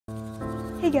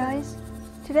Hey guys,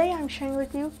 today I'm sharing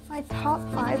with you my top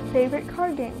 5 favorite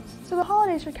card games. So the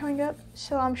holidays are coming up,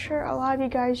 so I'm sure a lot of you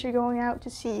guys are going out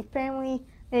to see family,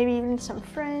 maybe even some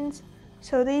friends.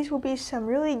 So these will be some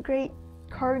really great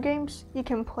card games you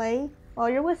can play while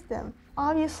you're with them.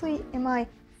 Obviously, in my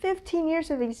 15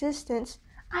 years of existence,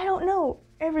 I don't know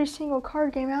every single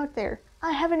card game out there.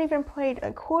 I haven't even played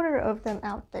a quarter of them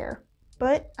out there.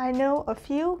 But I know a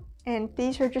few, and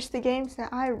these are just the games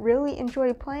that I really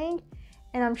enjoy playing.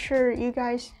 And I'm sure you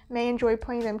guys may enjoy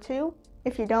playing them too.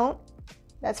 If you don't,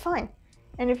 that's fine.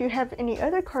 And if you have any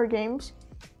other card games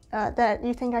that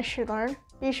you think I should learn,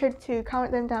 be sure to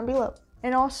comment them down below.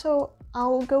 And also,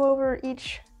 I'll go over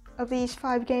each of these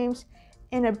 5 games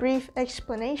in a brief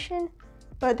explanation,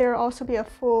 but there will also be a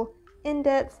full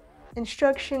in-depth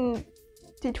instruction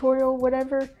tutorial,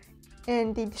 whatever,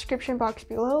 in the description box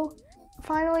below.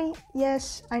 Finally,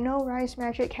 yes, I know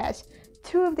RYYZN has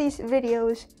 2 of these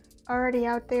videos already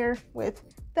out there with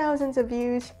thousands of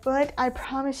views, but I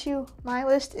promise you my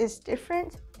list is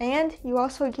different, and you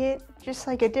also get just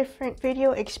like a different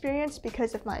video experience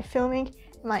because of my filming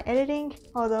and my editing,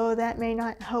 although that may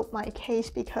not help my case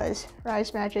because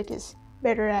RYYZN is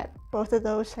better at both of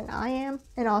those than I am,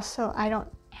 and also I don't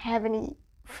have any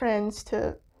friends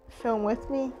to film with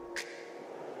me.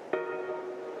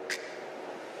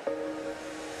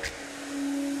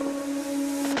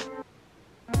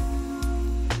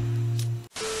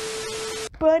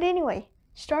 But anyway,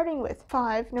 starting with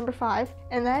number 5,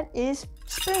 and that is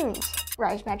spoons.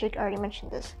 RYYZN already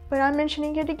mentioned this, but I'm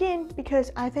mentioning it again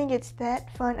because I think it's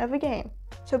that fun of a game.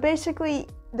 So basically,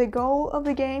 the goal of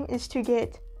the game is to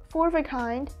get 4 of a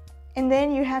kind, and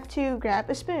then you have to grab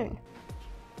a spoon.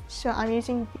 So I'm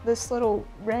using this little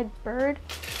red bird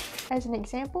as an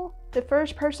example. The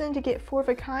first person to get 4 of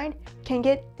a kind can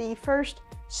get the first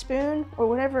spoon or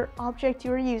whatever object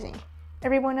you are using.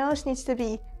 Everyone else needs to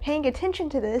be paying attention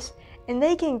to this, and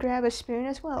they can grab a spoon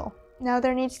as well. Now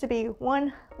there needs to be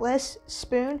 1 less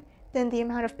spoon than the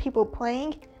amount of people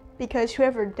playing, because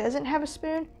whoever doesn't have a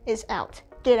spoon is out.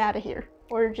 Get out of here.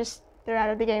 Or just, they're out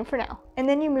of the game for now. And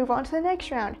then you move on to the next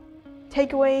round.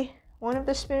 Take away 1 of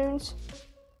the spoons,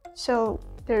 so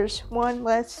there's 1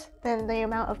 less than the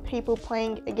amount of people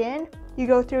playing again. You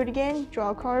go through it again,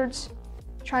 draw cards,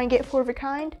 try and get 4 of a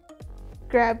kind.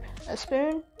 Grab a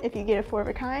spoon if you get a 4 of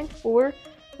a kind, or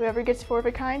whoever gets 4 of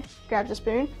a kind grabs a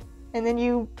spoon, and then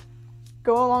you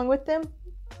go along with them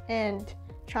and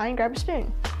try and grab a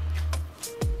spoon.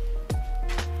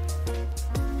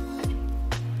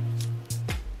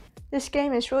 This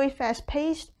game is really fast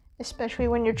paced, especially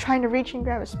when you're trying to reach and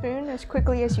grab a spoon as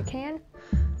quickly as you can.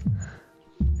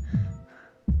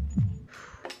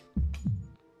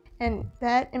 And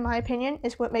that, in my opinion,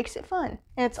 is what makes it fun.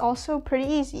 And it's also pretty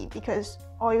easy because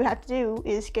all you have to do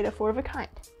is get a 4 of a kind.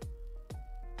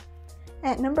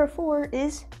 At number 4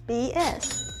 is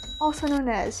BS, also known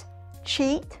as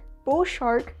Cheat, Bull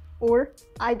Shark, or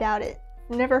I Doubt It.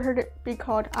 Never heard it be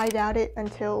called I Doubt It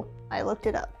until I looked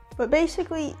it up. But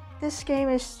basically, this game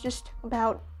is just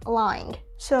about lying.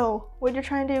 So what you're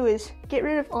trying to do is get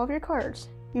rid of all of your cards.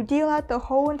 You deal out the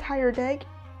whole entire deck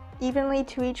evenly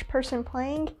to each person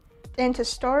playing. And to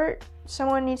start,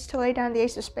 someone needs to lay down the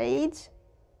ace of spades,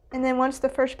 and then once the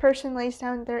first person lays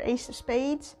down their ace of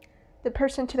spades, the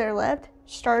person to their left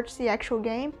starts the actual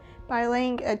game by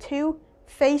laying a 2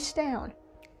 face down.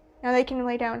 Now they can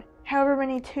lay down however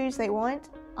many 2s they want.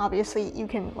 Obviously you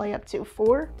can lay up to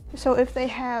 4. So if they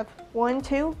have 1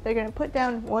 2, they're going to put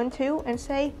down 1 2 and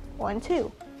say 1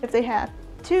 2. If they have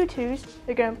 2 2s,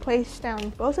 they're going to place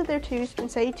down both of their 2s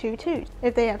and say 2 2s.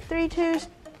 If they have 3 2s,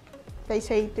 they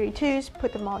say 3 2s,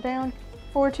 put them all down,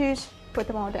 4 2s, put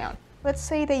them all down. Let's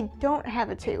say they don't have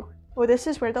a 2. Well, this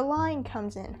is where the lying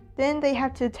comes in. Then they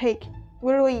have to take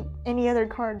literally any other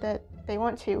card that they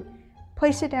want to,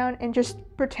 place it down, and just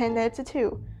pretend that it's a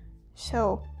 2.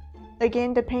 So,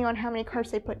 again, depending on how many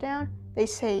cards they put down, they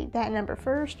say that number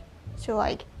first. So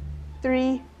like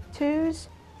 3 2s,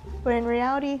 but in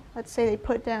reality, let's say they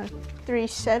put down 3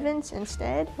 7s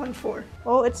instead. 1 4.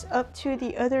 Well, it's up to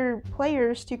the other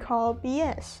players to call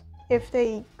BS. If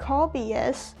they call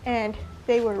BS and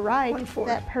they were right,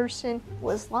 that person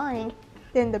was lying,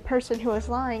 then the person who was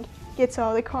lying gets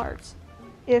all the cards.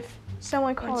 If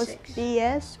someone calls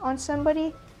BS on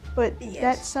somebody, but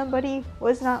that somebody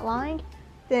was not lying,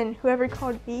 then whoever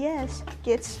called BS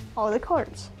gets all the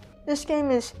cards. This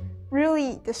game is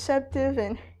really deceptive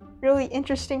and really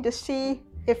interesting to see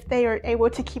if they are able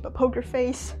to keep a poker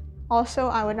face. Also,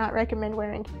 I would not recommend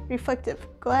wearing reflective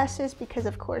glasses because,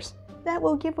 of course, that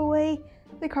will give away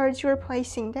the cards you are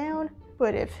placing down.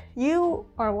 But if you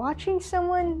are watching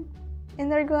someone in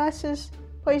their glasses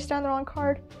place down the wrong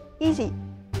card. Easy.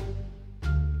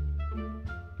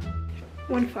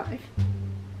 1-5.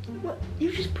 Well,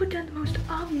 you just put down the most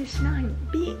obvious 9.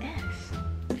 BS.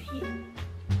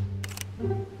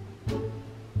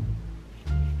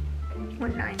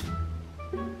 1-9.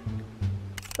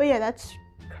 But yeah, that's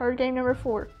card game number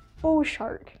 4, Bull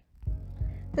Shark.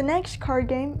 The next card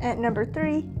game at number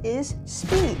 3 is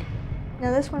Speed.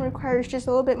 Now this one requires just a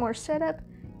little bit more setup.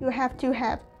 You have to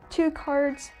have 2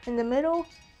 cards in the middle,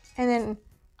 and then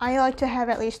I like to have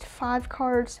at least 5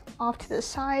 cards off to the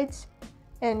sides,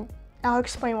 and I'll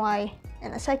explain why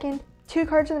in a second. 2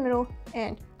 cards in the middle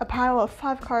and a pile of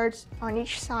 5 cards on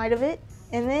each side of it,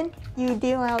 and then you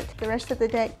deal out the rest of the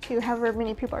deck to however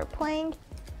many people are playing.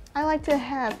 I like to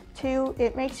have 2.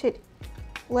 It makes it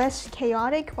less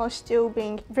chaotic while still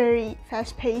being very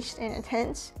fast-paced and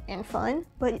intense and fun,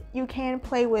 but you can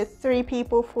play with 3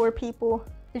 people, 4 people.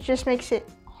 It just makes it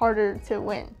harder to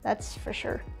win, that's for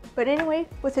sure. But anyway,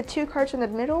 with the 2 cards in the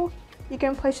middle, you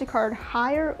can place a card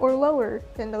higher or lower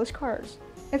than those cards.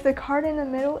 If the card in the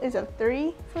middle is a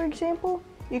 3, for example,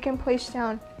 you can place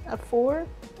down a 4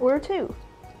 or a 2.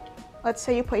 Let's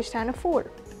say you place down a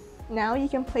 4. Now you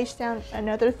can place down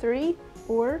another 3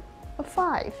 or a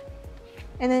 5.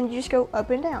 And then you just go up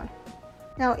and down.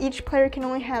 Now each player can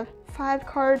only have 5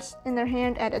 cards in their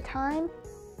hand at a time,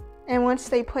 and once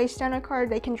they place down a card,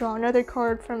 they can draw another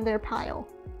card from their pile.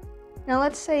 Now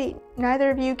let's say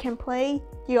neither of you can play,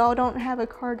 you all don't have a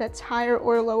card that's higher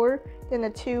or lower than the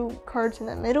 2 cards in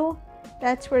the middle.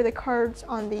 That's where the cards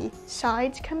on the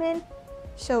sides come in.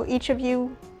 So each of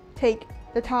you take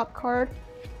the top card,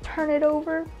 turn it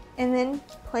over, and then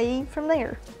play from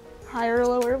there, higher or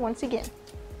lower once again.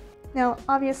 Now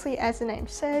obviously, as the name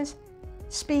says,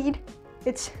 Speed,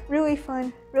 it's really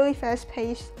fun, really fast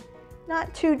paced,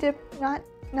 not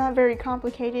very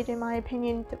complicated in my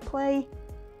opinion to play.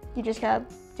 You just gotta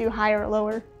do higher or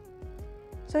lower.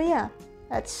 So yeah,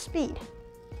 that's Speed.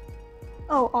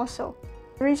 Oh, also,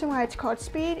 the reason why it's called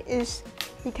Speed is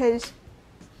because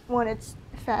 1, it's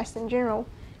fast in general,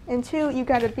 and 2, you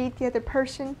gotta beat the other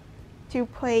person to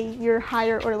play your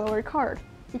higher or lower card,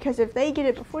 because if they get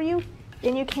it before you,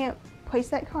 then you can't place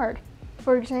that card.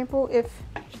 For example, if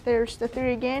there's the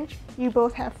 3 again, you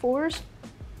both have 4s,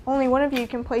 only one of you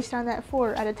can place down that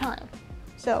 4 at a time.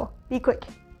 So be quick.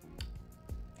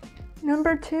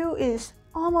 Number 2 is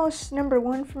almost number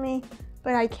 1 for me,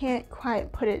 but I can't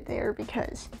quite put it there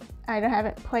because I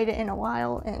haven't played it in a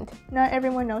while and not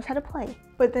everyone knows how to play.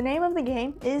 But the name of the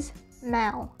game is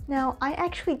Mal. Now I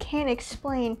actually can't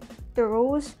explain the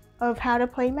rules of how to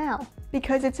play Mal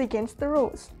because it's against the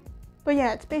rules. But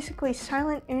yeah, it's basically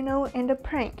silent Uno and a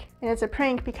prank. And it's a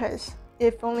prank because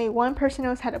if only one person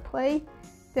knows how to play,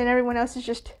 then everyone else is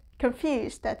just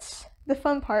confused. That's the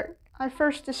fun part. I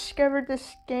first discovered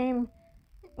this game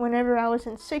whenever I was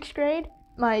in 6th grade.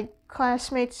 My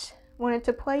classmates wanted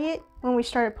to play it. When we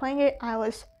started playing it, I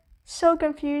was so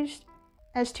confused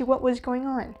as to what was going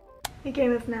on. The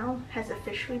game of Mal has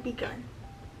officially begun.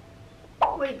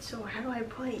 Wait, so how do I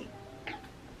play?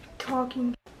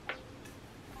 Talking.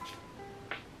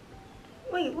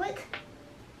 Wait, what?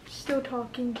 Still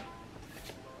talking.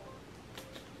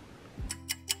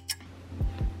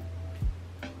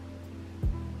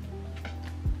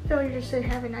 Failure just said,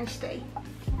 have a nice day.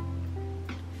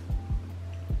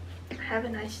 Have a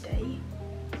nice day.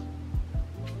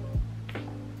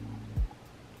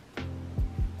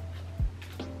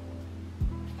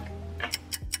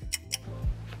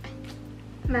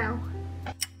 Mal.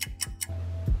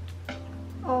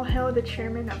 All hail the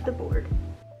chairman of the board.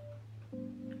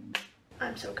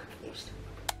 I'm so confused.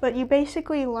 But you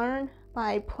basically learn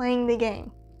by playing the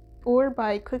game, or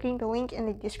by clicking the link in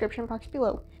the description box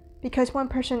below. Because one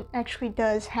person actually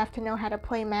does have to know how to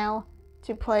play Mal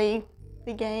to play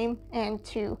the game and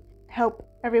to help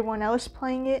everyone else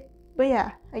playing it. But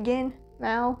yeah, again,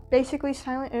 Mal, basically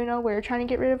silent Uno where you're trying to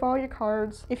get rid of all your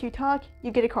cards. If you talk,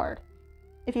 you get a card.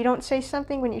 If you don't say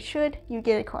something when you should, you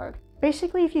get a card.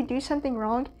 Basically, if you do something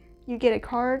wrong, you get a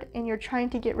card and you're trying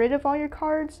to get rid of all your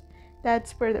cards.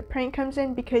 That's where the prank comes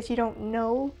in because you don't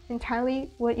know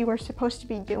entirely what you are supposed to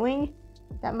be doing.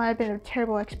 That might have been a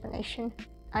terrible explanation.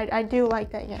 I do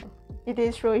like that game. It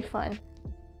is really fun.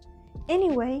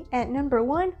 Anyway, at number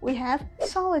 1, we have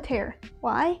Solitaire.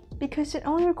 Why? Because it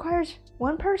only requires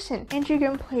one person, and you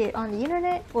can play it on the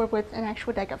internet or with an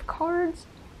actual deck of cards.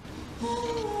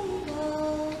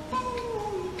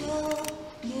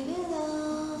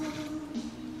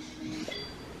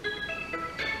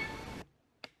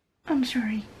 I'm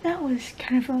sorry, that was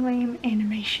kind of a lame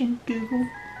animation, Google.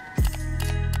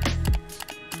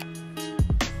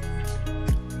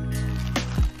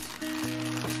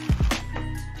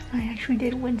 I actually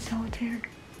did win solitaire,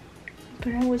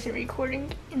 but I wasn't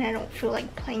recording and I don't feel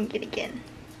like playing it again.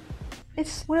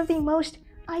 It's one of the most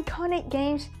iconic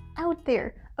games out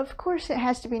there. Of course it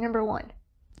has to be number one.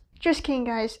 Just kidding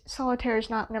guys, solitaire is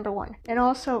not number one. And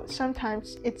also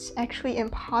sometimes it's actually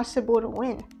impossible to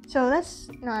win. So that's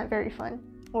not very fun.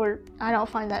 Or I don't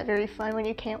find that very fun when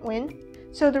you can't win.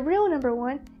 So the real number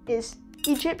one is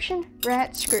Egyptian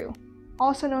Rat Screw,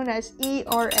 also known as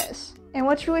ERS. And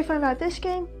what's really fun about this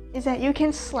game is that you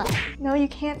can slap. No, you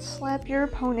can't slap your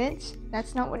opponents.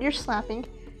 That's not what you're slapping.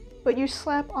 But you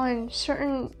slap on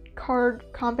certain card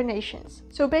combinations.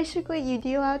 So basically you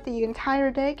deal out the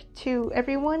entire deck to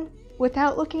everyone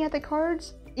without looking at the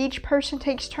cards. Each person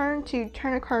takes turn to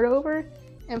turn a card over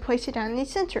and place it down in the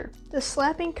center. The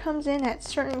slapping comes in at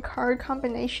certain card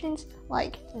combinations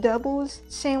like doubles,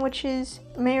 sandwiches,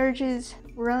 marriages,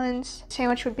 runs.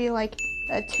 Sandwich would be like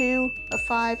a 2, a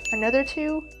 5, another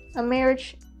 2. A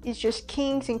marriage is just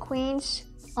kings and queens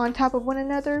on top of one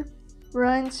another.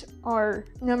 Runs are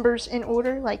numbers in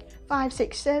order like 5,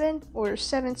 6, 7 or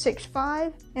 7, 6,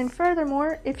 5. And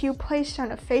furthermore, if you place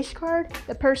down a face card,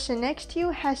 the person next to you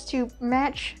has to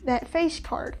match that face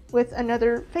card with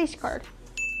another face card.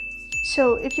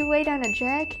 So if you lay down a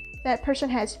jack, that person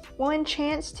has one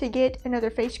chance to get another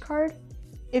face card.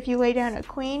 If you lay down a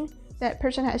queen, that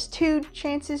person has 2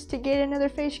 chances to get another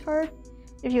face card.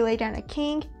 If you lay down a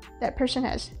king, that person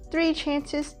has 3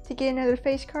 chances to get another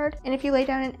face card. And if you lay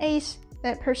down an ace,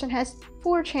 that person has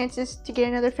 4 chances to get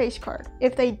another face card.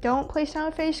 If they don't place down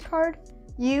a face card,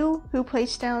 you who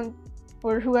placed down,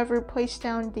 or whoever placed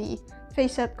down the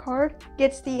face up card,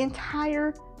 gets the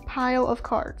entire pile of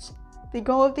cards. The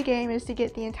goal of the game is to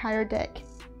get the entire deck.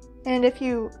 And if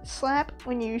you slap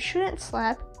when you shouldn't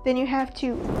slap, then you have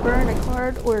to burn a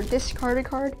card or discard a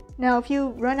card. Now if you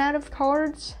run out of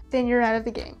cards, then you're out of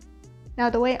the game. Now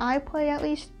the way I play at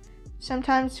least,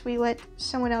 sometimes we let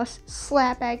someone else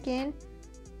slap back in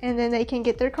and then they can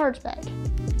get their cards back.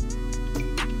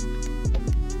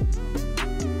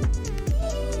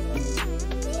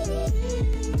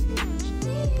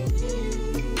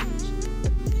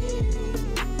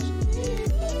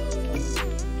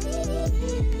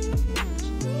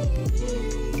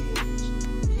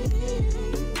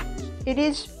 It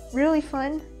is really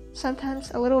fun,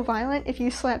 sometimes a little violent if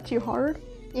you slap too hard.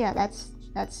 Yeah, that's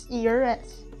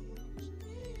ERS.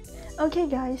 Okay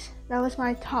guys, that was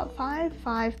my top 5.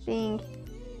 5 being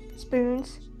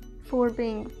spoons, 4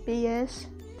 being BS,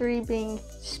 3 being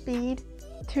speed,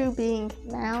 2 being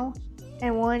Mal,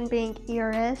 and 1 being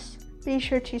ERS. Be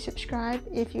sure to subscribe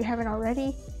if you haven't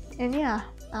already. And yeah,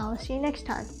 I'll see you next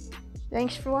time.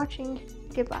 Thanks for watching.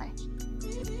 Goodbye.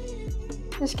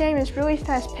 This game is really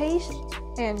fast paced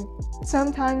and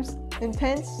sometimes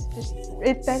intense.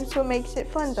 That's what makes it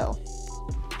fun though.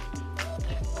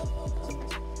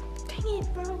 Dang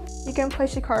it, bro. You can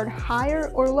place a card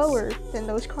higher or lower than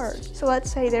those cards. So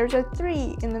let's say there's a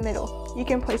 3 in the middle. You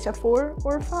can place a 4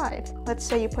 or a 5. Let's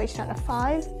say you place down a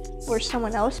 5 or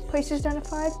someone else places down a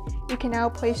 5. You can now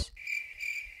place...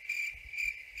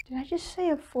 Did I just say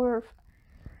a 4 or 5?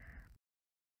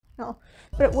 No,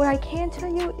 but what I can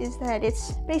tell you is that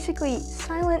it's basically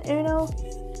silent Uno.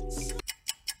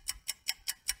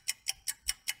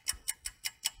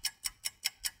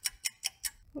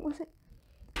 What was it?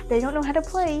 They don't know how to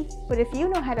play, but if you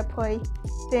know how to play,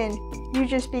 then you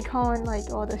just be calling like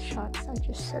all the shots. I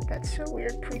just said that's so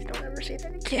weird. Please don't ever say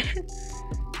that again.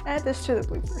 Add this to the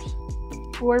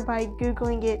bloopers, or by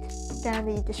Googling it down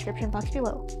in the description box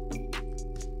below.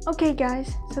 Okay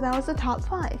guys, so that was the top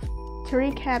 5. To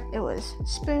recap, it was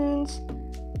spoons,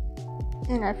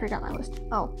 and I forgot my list.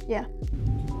 Oh, yeah.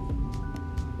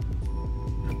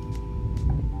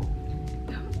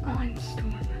 Come on,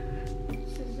 Storm.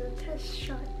 This is a test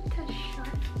shot,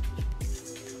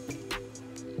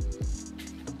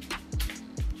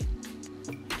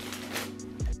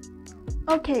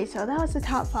 Okay, so that was the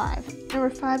top 5. Number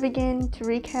 5 again, to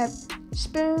recap,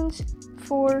 spoons,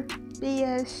 4,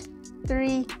 BS,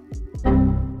 3,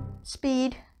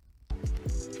 speed.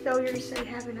 Failure to say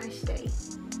have a nice day.